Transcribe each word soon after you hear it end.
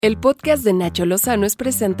El podcast de Nacho Lozano es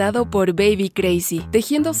presentado por Baby Crazy,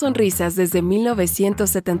 tejiendo sonrisas desde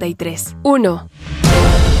 1973. 1.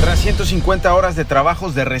 Tras 150 horas de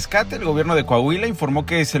trabajos de rescate, el gobierno de Coahuila informó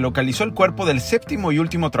que se localizó el cuerpo del séptimo y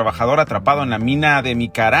último trabajador atrapado en la mina de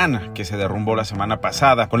Micarán, que se derrumbó la semana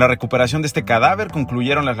pasada. Con la recuperación de este cadáver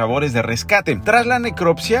concluyeron las labores de rescate. Tras la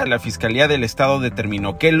necropsia, la Fiscalía del Estado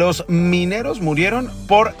determinó que los mineros murieron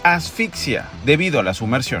por asfixia debido a la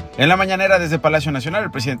sumersión. En la mañanera desde Palacio Nacional,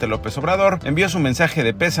 el presidente López Obrador envió su mensaje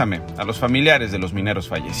de pésame a los familiares de los mineros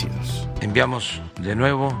fallecidos. Enviamos de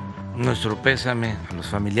nuevo nuestro pésame a los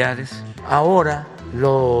familiares. Ahora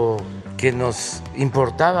lo que nos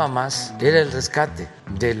importaba más era el rescate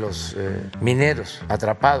de los mineros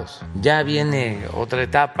atrapados. Ya viene otra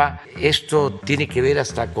etapa. Esto tiene que ver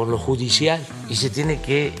hasta con lo judicial y se tiene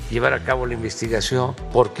que llevar a cabo la investigación,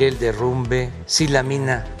 por qué el derrumbe, si la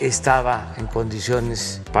mina estaba en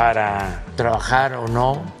condiciones para trabajar o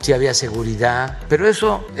no, si había seguridad. Pero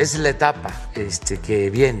eso es la etapa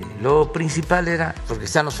que viene. Lo principal era, porque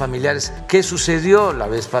están los familiares, ¿qué sucedió la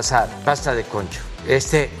vez pasada? Basta de concho.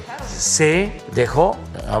 Se dejó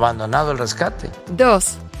abandonado el rescate.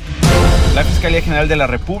 2. La Fiscalía General de la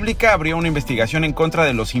República abrió una investigación en contra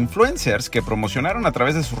de los influencers que promocionaron a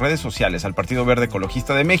través de sus redes sociales al Partido Verde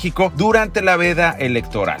Ecologista de México durante la veda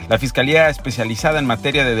electoral. La Fiscalía especializada en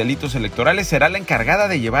materia de delitos electorales será la encargada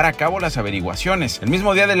de llevar a cabo las averiguaciones. El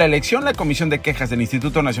mismo día de la elección, la Comisión de Quejas del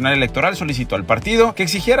Instituto Nacional Electoral solicitó al partido que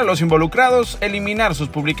exigiera a los involucrados eliminar sus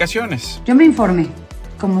publicaciones. Yo me informé,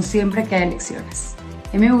 como siempre que hay elecciones.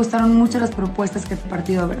 A mí me gustaron mucho las propuestas que el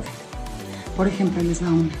Partido Verde. Por ejemplo, les va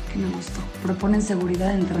una que me gustó. Proponen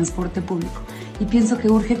seguridad en el transporte público. Y pienso que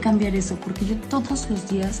urge cambiar eso, porque yo todos los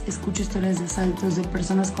días escucho historias de asaltos de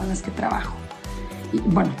personas con las que trabajo. Y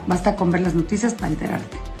bueno, basta con ver las noticias para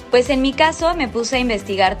enterarte. Pues en mi caso me puse a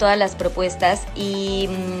investigar todas las propuestas y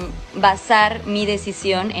basar mi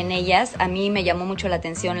decisión en ellas. A mí me llamó mucho la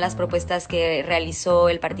atención las propuestas que realizó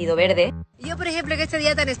el Partido Verde. Yo, por ejemplo, en este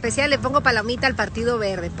día tan especial le pongo palomita al Partido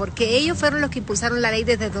Verde, porque ellos fueron los que impulsaron la ley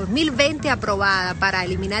desde 2020 aprobada para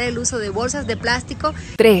eliminar el uso de bolsas de plástico.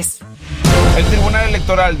 3. El Tribunal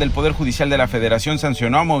Electoral del Poder Judicial de la Federación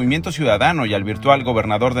sancionó a Movimiento Ciudadano y al virtual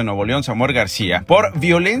gobernador de Nuevo León, Samuel García, por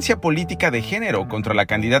violencia política de género contra la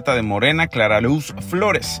candidata de Morena, Clara Luz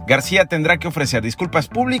Flores. García tendrá que ofrecer disculpas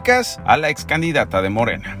públicas a la excandidata de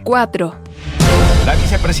Morena. 4. La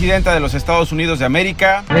vicepresidenta de los Estados Unidos de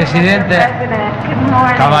América, Presidente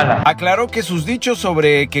Kamala, aclaró que sus dichos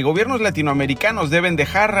sobre que gobiernos latinoamericanos deben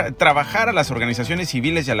dejar trabajar a las organizaciones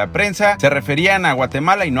civiles y a la prensa se referían a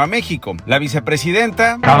Guatemala y no a México. La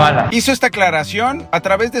vicepresidenta Kamala hizo esta aclaración a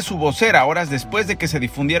través de su vocera horas después de que se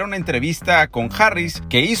difundiera una entrevista con Harris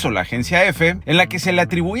que hizo la agencia EFE, en la que se le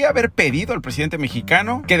atribuía haber pedido al presidente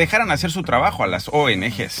mexicano que dejaran hacer su trabajo a las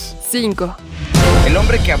ONGs. 5. El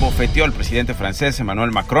hombre que abofeteó al presidente francés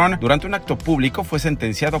Emmanuel Macron durante un acto público fue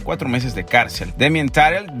sentenciado a 4 meses de cárcel. Damien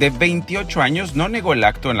Tarel, de 28 años, no negó el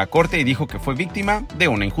acto en la corte y dijo que fue víctima de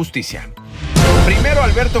una injusticia. Primero,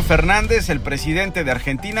 Alberto Fernández, el presidente de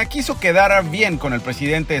Argentina, quiso quedar bien con el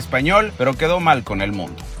presidente español, pero quedó mal con el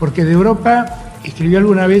mundo. Porque de Europa, escribió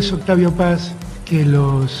alguna vez Octavio Paz, que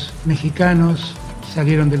los mexicanos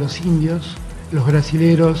salieron de los indios, los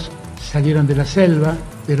brasileros salieron de la selva,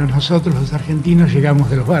 pero nosotros los argentinos llegamos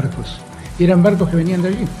de los barcos. Y eran barcos que venían de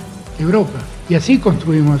allí, de Europa. Y así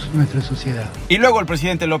construimos nuestra sociedad. Y luego el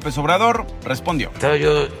presidente López Obrador respondió. Estaba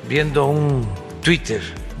yo viendo un Twitter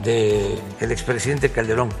del expresidente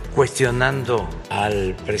Calderón cuestionando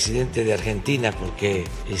al presidente de Argentina porque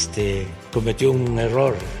cometió un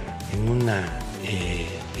error en una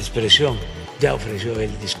expresión. Ya ofreció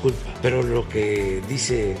él disculpa, pero lo que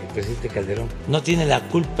dice el presidente Calderón, no tiene la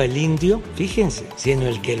culpa el indio, fíjense, sino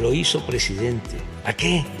el que lo hizo presidente. ¿A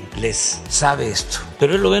qué les sabe esto?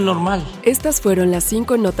 Pero él lo ve normal. Estas fueron las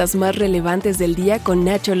 5 notas más relevantes del día con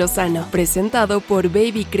Nacho Lozano, presentado por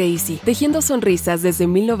Baby Crazy, tejiendo sonrisas desde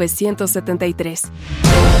 1973.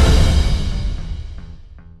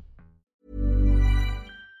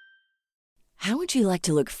 How would you like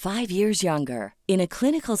to look 5 years younger? In a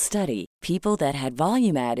clinical study, people that had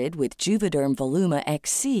volume added with Juvederm Voluma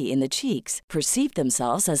XC in the cheeks perceived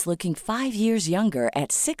themselves as looking 5 years younger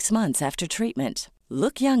at 6 months after treatment.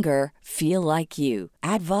 Look younger, feel like you.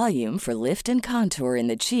 Add volume for lift and contour in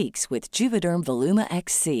the cheeks with Juvederm Voluma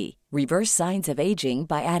XC. Reverse signs of aging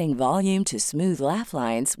by adding volume to smooth laugh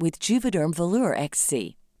lines with Juvederm Volure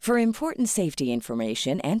XC. For important safety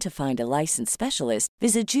information and to find a licensed specialist,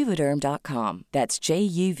 visit Juvederm.com. That's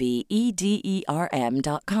JUVEDERM.com.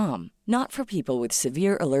 Not for people with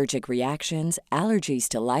severe allergic reactions, allergies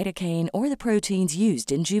to lidocaine, or the proteins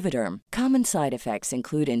used in Juvederm. Common side effects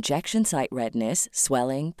include injection site redness,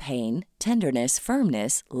 swelling, pain, tenderness,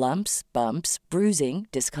 firmness, lumps, bumps, bruising,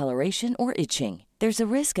 discoloration, or itching. There's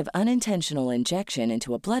a risk of unintentional injection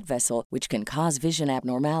into a blood vessel, which can cause vision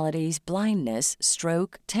abnormalities, blindness,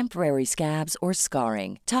 stroke, temporary scabs, or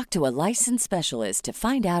scarring. Talk to a licensed specialist to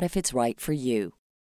find out if it's right for you.